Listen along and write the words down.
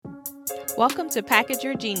Welcome to Package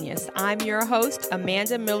Your Genius. I'm your host,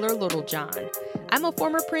 Amanda Miller Littlejohn. I'm a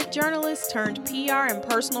former print journalist turned PR and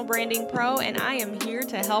personal branding pro, and I am here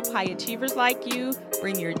to help high achievers like you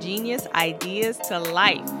bring your genius ideas to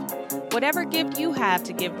life. Whatever gift you have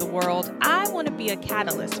to give the world, I want to be a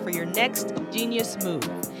catalyst for your next genius move.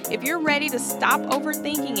 If you're ready to stop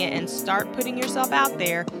overthinking it and start putting yourself out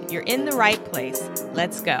there, you're in the right place.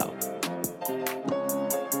 Let's go.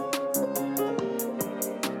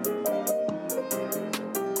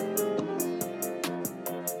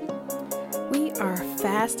 We are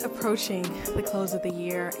fast approaching the close of the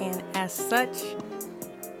year, and as such,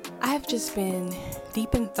 I've just been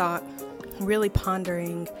deep in thought, really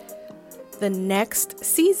pondering the next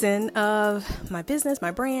season of my business,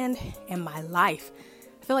 my brand, and my life.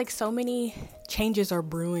 I feel like so many changes are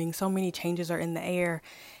brewing, so many changes are in the air,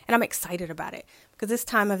 and I'm excited about it because this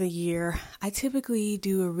time of the year, I typically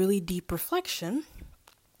do a really deep reflection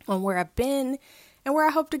on where I've been and where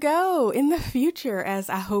I hope to go in the future, as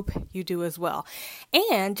I hope you do as well.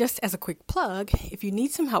 And just as a quick plug, if you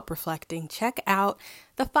need some help reflecting, check out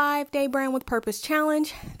the 5-Day Brand with Purpose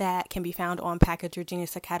Challenge that can be found on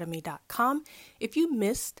packageyourgeniusacademy.com. If you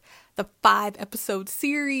missed the 5-episode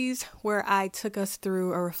series where I took us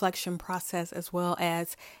through a reflection process as well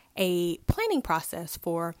as a planning process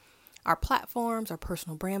for our platforms, our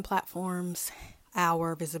personal brand platforms,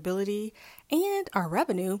 our visibility, and our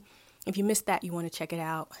revenue, if you missed that, you want to check it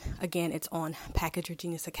out. Again, it's on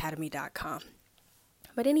packageyourgeniusacademy.com.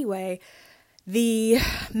 But anyway, the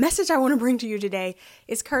message I want to bring to you today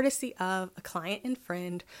is courtesy of a client and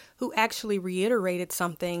friend who actually reiterated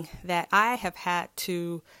something that I have had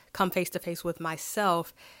to come face to face with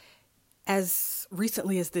myself as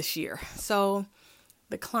recently as this year. So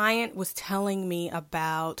the client was telling me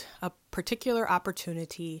about a particular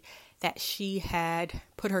opportunity that she had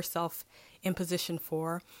put herself in position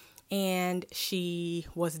for, and she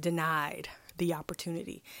was denied the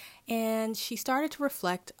opportunity. And she started to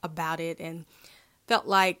reflect about it and felt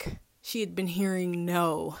like she had been hearing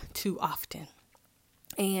no too often.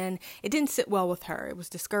 And it didn't sit well with her. It was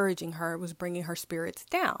discouraging her. It was bringing her spirits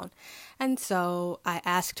down. And so I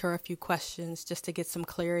asked her a few questions just to get some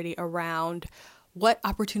clarity around what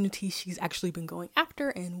opportunities she's actually been going after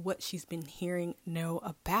and what she's been hearing no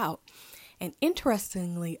about. And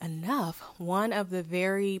interestingly enough, one of the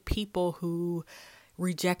very people who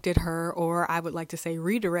rejected her, or I would like to say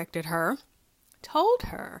redirected her, told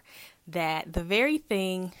her that the very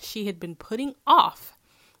thing she had been putting off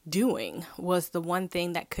doing was the one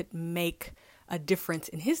thing that could make a difference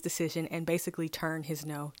in his decision and basically turn his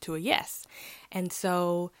no to a yes. And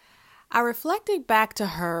so I reflected back to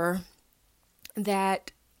her that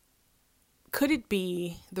could it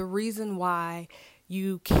be the reason why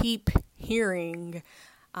you keep hearing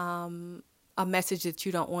a message that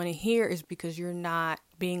you don't want to hear is because you're not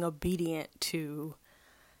being obedient to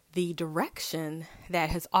the direction that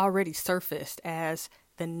has already surfaced as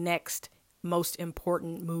the next most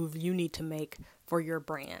important move you need to make for your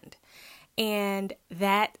brand. And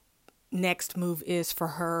that next move is for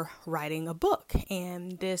her writing a book.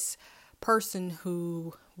 And this person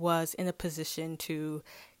who was in a position to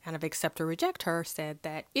kind of accept or reject her said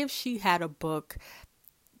that if she had a book,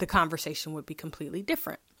 the conversation would be completely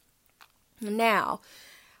different. Now,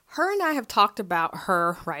 her and I have talked about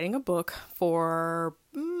her writing a book for,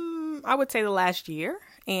 I would say, the last year.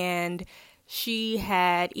 And she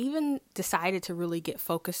had even decided to really get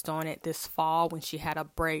focused on it this fall when she had a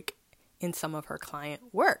break in some of her client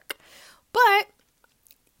work. But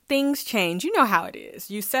things change. You know how it is.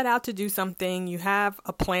 You set out to do something. You have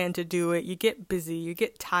a plan to do it. You get busy. You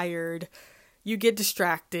get tired. You get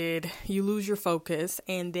distracted, you lose your focus,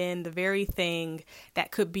 and then the very thing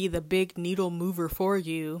that could be the big needle mover for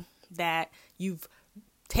you that you've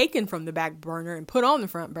taken from the back burner and put on the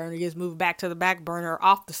front burner gets moved back to the back burner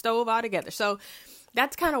off the stove altogether. So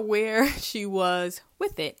that's kind of where she was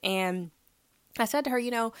with it. And I said to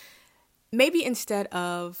her, maybe instead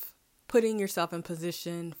of putting yourself in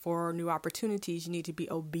position for new opportunities, you need to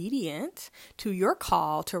be obedient to your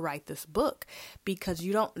call to write this book because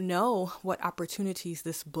you don't know what opportunities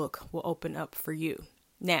this book will open up for you.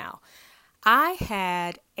 Now, I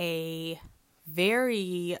had a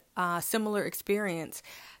very similar experience.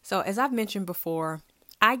 So as I've mentioned before,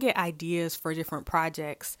 I get ideas for different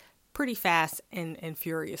projects pretty fast and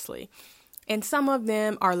furiously. And some of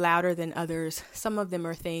them are louder than others. Some of them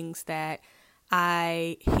are things that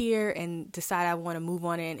I hear and decide I want to move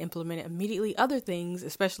on it and implement it immediately. Other things,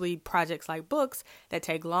 especially projects like books that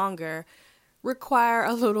take longer, require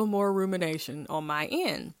a little more rumination on my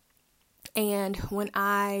end. And when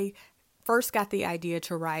I first got the idea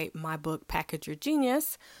to write my book, Package Your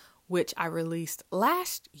Genius, which I released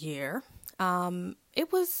last year.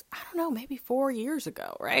 It was, I don't know, maybe 4 years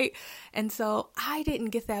ago, right? And so I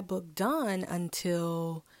didn't get that book done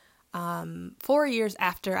until 4 years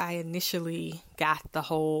after I initially got the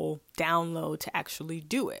whole download to actually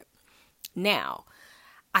do it. Now,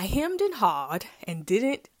 I hemmed and hawed and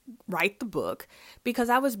didn't write the book because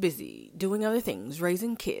I was busy doing other things,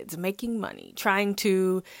 raising kids, making money, trying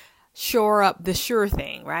to shore up the sure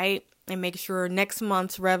thing, right? And make sure next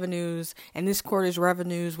month's revenues and this quarter's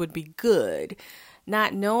revenues would be good.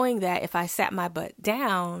 Not knowing that if I sat my butt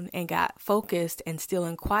down and got focused and still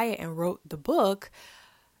and quiet and wrote the book,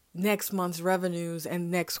 next month's revenues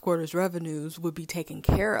and next quarter's revenues would be taken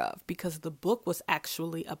care of, because the book was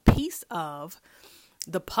actually a piece of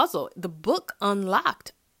the puzzle. The book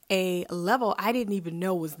unlocked a level I didn't even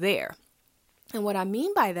know was there. And what I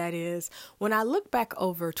mean by that is, when I look back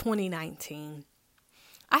over 2019,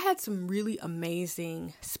 I had some really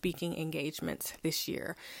amazing speaking engagements this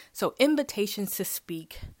year. So invitations to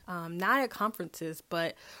speak, not at conferences,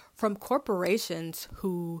 but from corporations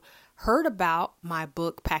who heard about my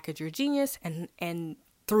book, Package Your Genius, and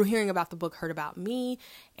through hearing about the book, heard about me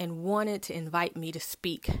and wanted to invite me to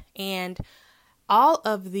speak. And all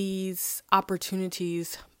of these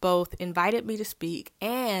opportunities both invited me to speak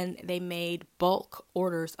and they made bulk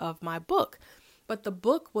orders of my book. But the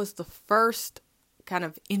book was the first kind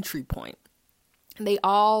of entry point. They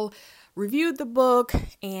all reviewed the book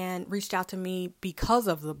and reached out to me because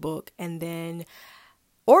of the book, and then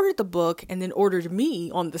ordered the book and then ordered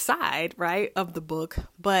me on the side, right, of the book.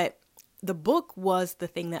 But the book was the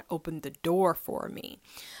thing that opened the door for me.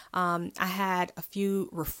 I had a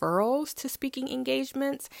few referrals to speaking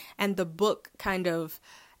engagements, and the book kind of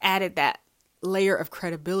added that layer of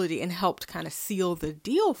credibility and helped kind of seal the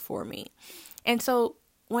deal for me. And so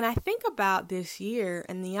when I think about this year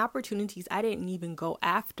and the opportunities I didn't even go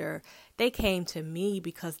after, they came to me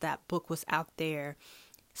because that book was out there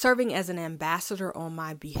serving as an ambassador on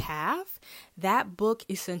my behalf. That book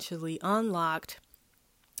essentially unlocked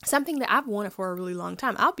something that I've wanted for a really long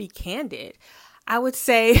time. I'll be candid. I would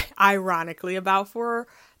say, ironically, about 3 or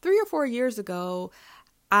 4 years ago,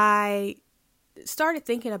 I started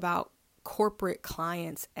thinking about corporate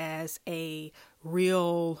clients as a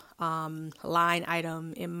real line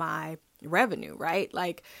item in my revenue, right?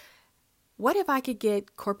 Like, what if I could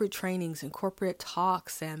get corporate trainings and corporate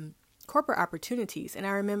talks and corporate opportunities? And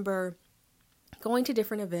I remember going to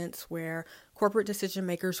different events where corporate decision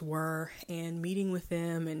makers were and meeting with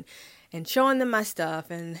them and showing them my stuff.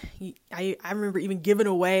 And I remember even giving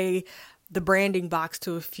away the branding box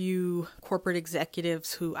to a few corporate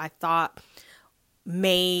executives who I thought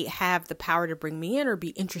may have the power to bring me in or be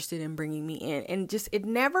interested in bringing me in. And just, it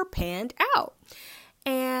never panned out.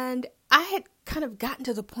 And I had kind of gotten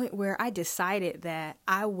to the point where I decided that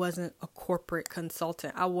I wasn't a corporate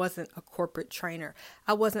consultant. I wasn't a corporate trainer.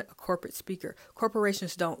 I wasn't a corporate speaker.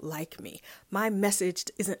 Corporations don't like me. My message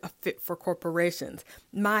isn't a fit for corporations.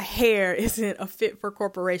 My hair isn't a fit for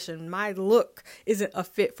corporations. My look isn't a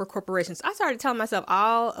fit for corporations. I started telling myself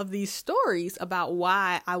all of these stories about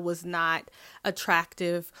why I was not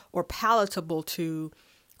attractive or palatable to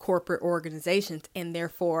corporate organizations, and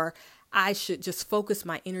therefore I should just focus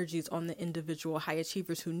my energies on the individual high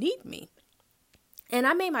achievers who need me. And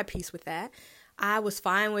I made my peace with that. I was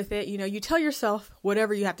fine with it. You know, you tell yourself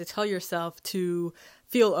whatever you have to tell yourself to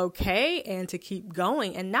feel okay and to keep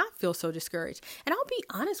going and not feel so discouraged. And I'll be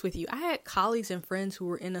honest with you, I had colleagues and friends who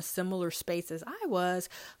were in a similar space as I was,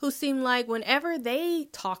 who seemed like whenever they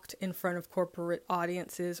talked in front of corporate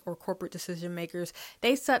audiences or corporate decision makers,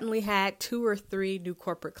 they suddenly had 2 or 3 new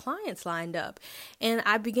corporate clients lined up. And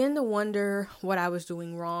I began to wonder what I was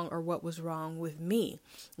doing wrong or what was wrong with me.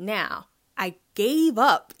 Now, I gave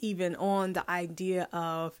up even on the idea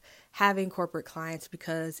of having corporate clients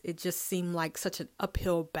because it just seemed like such an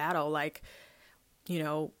uphill battle. Like, you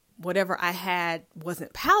know, whatever I had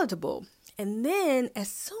wasn't palatable. And then as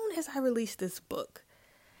soon as I released this book,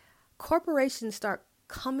 corporations start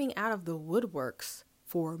coming out of the woodworks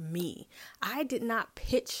for me. I did not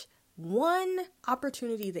pitch one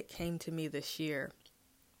opportunity that came to me this year.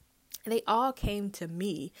 They all came to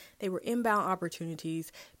me. They were inbound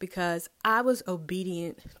opportunities because I was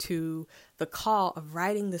obedient to the call of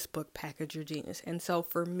writing this book, Package Your Genius. And so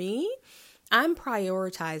for me, I'm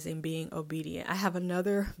prioritizing being obedient. I have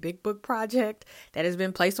another big book project that has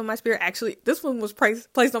been placed on my spirit. Actually, this one was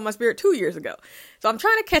placed on my spirit 2 years ago. So I'm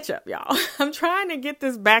trying to catch up, y'all. I'm trying to get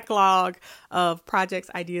this backlog of projects,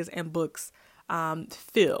 ideas, and books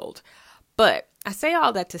filled. But I say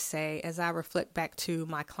all that to say, as I reflect back to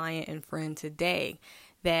my client and friend today,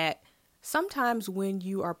 that sometimes when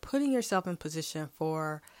you are putting yourself in position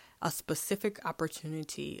for a specific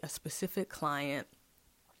opportunity, a specific client,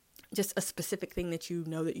 just a specific thing that you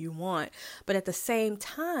know that you want. But at the same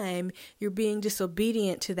time, you're being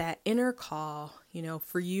disobedient to that inner call.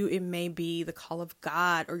 For you, it may be the call of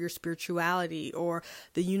God or your spirituality or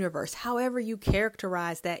the universe, however you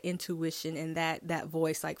characterize that intuition and that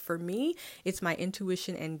voice. Like for me, it's my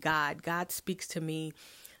intuition and God. God speaks to me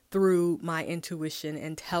through my intuition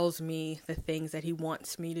and tells me the things that he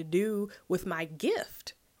wants me to do with my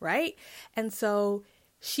gift, right? And so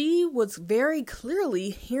she was very clearly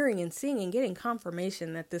hearing and seeing and getting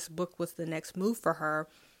confirmation that this book was the next move for her.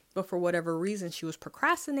 But for whatever reason, she was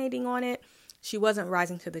procrastinating on it. She wasn't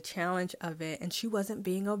rising to the challenge of it, and she wasn't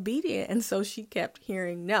being obedient. And so she kept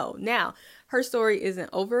hearing no. Now, her story isn't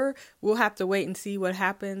over. We'll have to wait and see what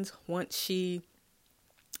happens once she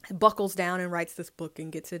buckles down and writes this book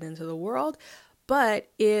and gets it into the world. But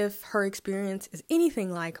if her experience is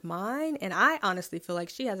anything like mine, and I honestly feel like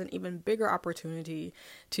she has an even bigger opportunity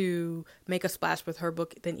to make a splash with her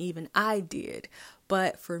book than even I did.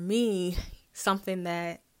 But for me,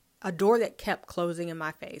 a door that kept closing in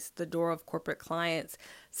my face, the door of corporate clients,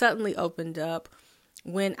 suddenly opened up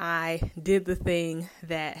when I did the thing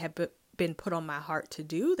that had been put on my heart to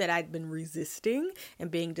do, that I'd been resisting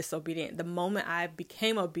and being disobedient. The moment I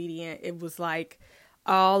became obedient, it was like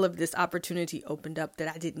all of this opportunity opened up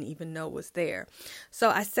that I didn't even know was there. So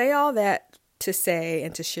I say all that to say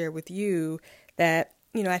and to share with you that,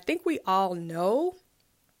 I think we all know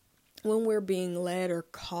when we're being led or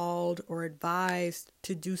called or advised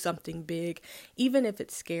to do something big, even if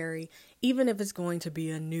it's scary, even if it's going to be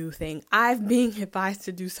a new thing. I've been advised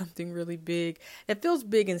to do something really big that feels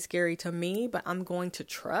big and scary to me, but I'm going to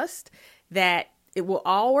trust that it will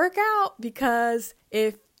all work out, because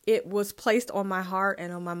if it was placed on my heart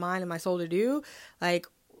and on my mind and my soul to do, like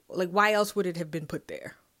why else would it have been put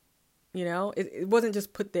there? It wasn't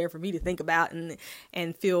just put there for me to think about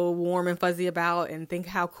and feel warm and fuzzy about and think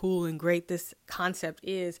how cool and great this concept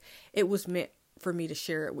is. It was meant for me to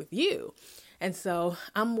share it with you. And so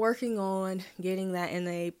I'm working on getting that in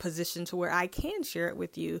a position to where I can share it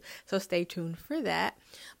with you. So stay tuned for that.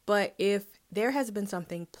 But if there has been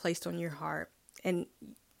something placed on your heart, and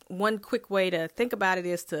one quick way to think about it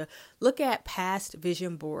is to look at past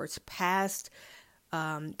vision boards, past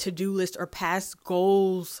to-do lists, or past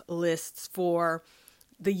goals lists for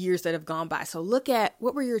the years that have gone by. So look at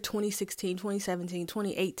what were your 2016, 2017,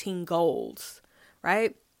 2018 goals,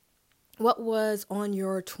 right? What was on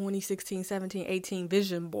your 2016, 17, 18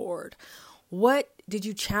 vision board? What did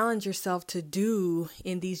you challenge yourself to do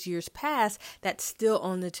in these years past that's still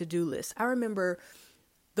on the to-do list? I remember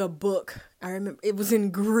the book. It was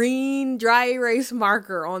in green dry erase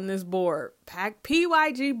marker on this board,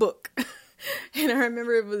 PYG book. And I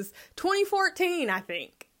remember it was 2014, I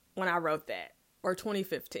think, when I wrote that, or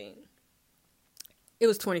 2015. It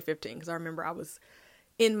was 2015 because I remember I was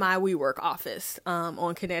in my WeWork office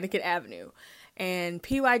on Connecticut Avenue, and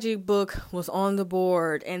PYG book was on the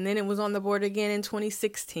board, and then it was on the board again in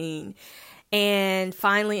 2016, and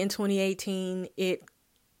finally in 2018 it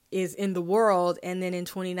is in the world, and then in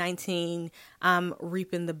 2019 I'm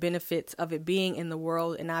reaping the benefits of it being in the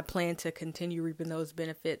world, and I plan to continue reaping those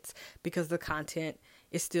benefits because the content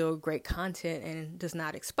is still great content and does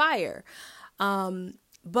not expire.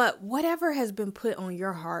 But whatever has been put on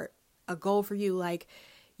your heart, a goal for you, like,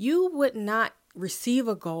 you would not receive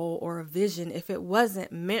a goal or a vision if it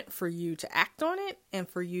wasn't meant for you to act on it and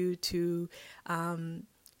for you to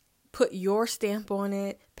put your stamp on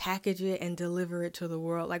it, package it, and deliver it to the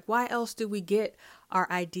world. Like, why else do we get our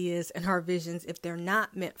ideas and our visions if they're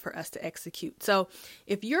not meant for us to execute? So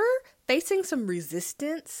if you're facing some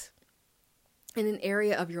resistance in an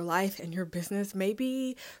area of your life and your business,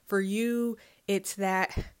 maybe for you, it's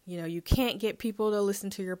that, you can't get people to listen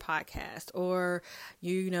to your podcast, or,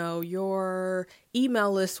 your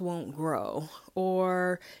email list won't grow,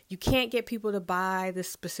 or you can't get people to buy this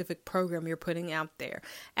specific program you're putting out there.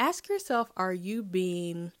 Ask yourself, are you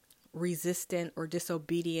being resistant or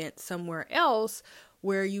disobedient somewhere else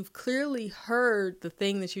where you've clearly heard the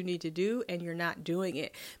thing that you need to do and you're not doing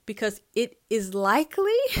it? Because it is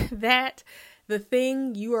likely that the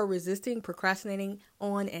thing you are resisting, procrastinating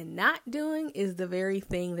on, and not doing is the very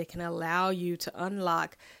thing that can allow you to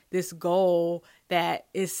unlock this goal that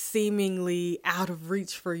is seemingly out of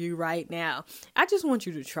reach for you right now. I just want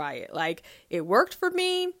you to try it. Like, it worked for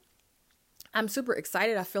me. I'm super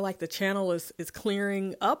excited. I feel like the channel is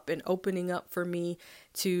clearing up and opening up for me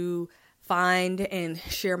to find and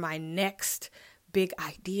share my next big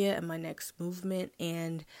idea and my next movement.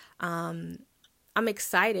 And I'm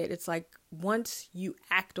excited. It's like once you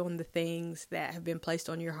act on the things that have been placed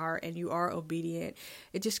on your heart and you are obedient,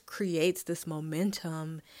 it just creates this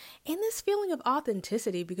momentum and this feeling of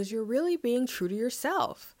authenticity because you're really being true to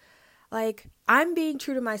yourself. Like, I'm being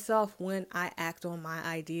true to myself when I act on my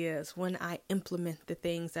ideas, when I implement the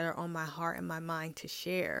things that are on my heart and my mind to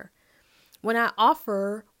share. When I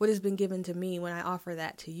offer what has been given to me, when I offer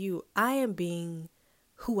that to you, I am being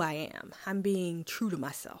who I am. I'm being true to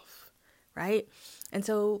myself, right? And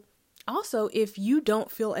so also, if you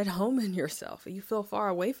don't feel at home in yourself, you feel far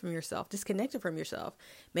away from yourself, disconnected from yourself,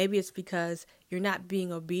 maybe it's because you're not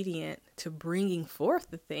being obedient to bringing forth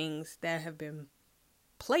the things that have been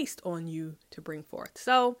placed on you to bring forth.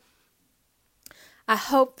 So I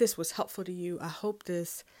hope this was helpful to you. I hope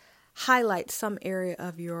this highlights some area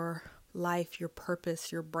of your life, your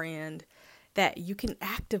purpose, your brand that you can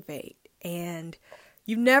activate. And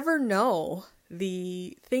you never know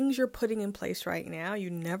the things you're putting in place right now.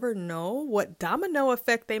 You never know what domino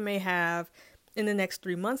effect they may have in the next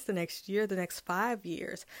 3 months, the next year, the next 5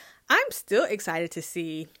 years. I'm still excited to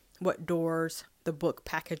see what doors the book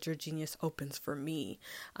Package Your Genius opens for me.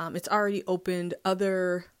 It's already opened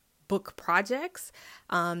other book projects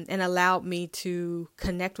and allowed me to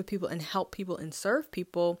connect with people and help people and serve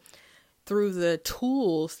people through the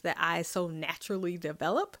tools that I so naturally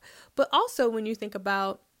develop. But also when you think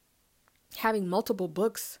about having multiple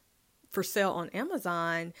books for sale on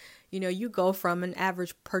Amazon, you go from an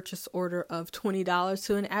average purchase order of $20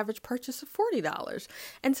 to an average purchase of $40.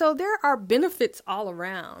 And so there are benefits all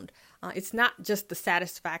around. It's not just the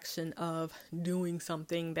satisfaction of doing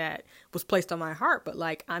something that was placed on my heart, but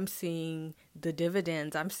like I'm seeing the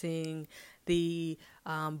dividends. I'm seeing the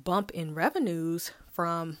bump in revenues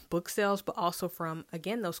from book sales, but also from,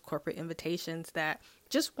 again, those corporate invitations that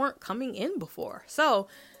just weren't coming in before. So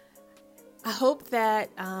I hope that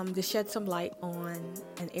this sheds some light on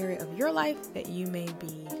an area of your life that you may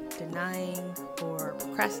be denying or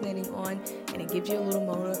procrastinating on, and it gives you a little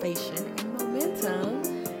motivation and momentum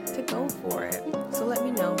to go for it. So let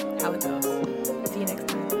me know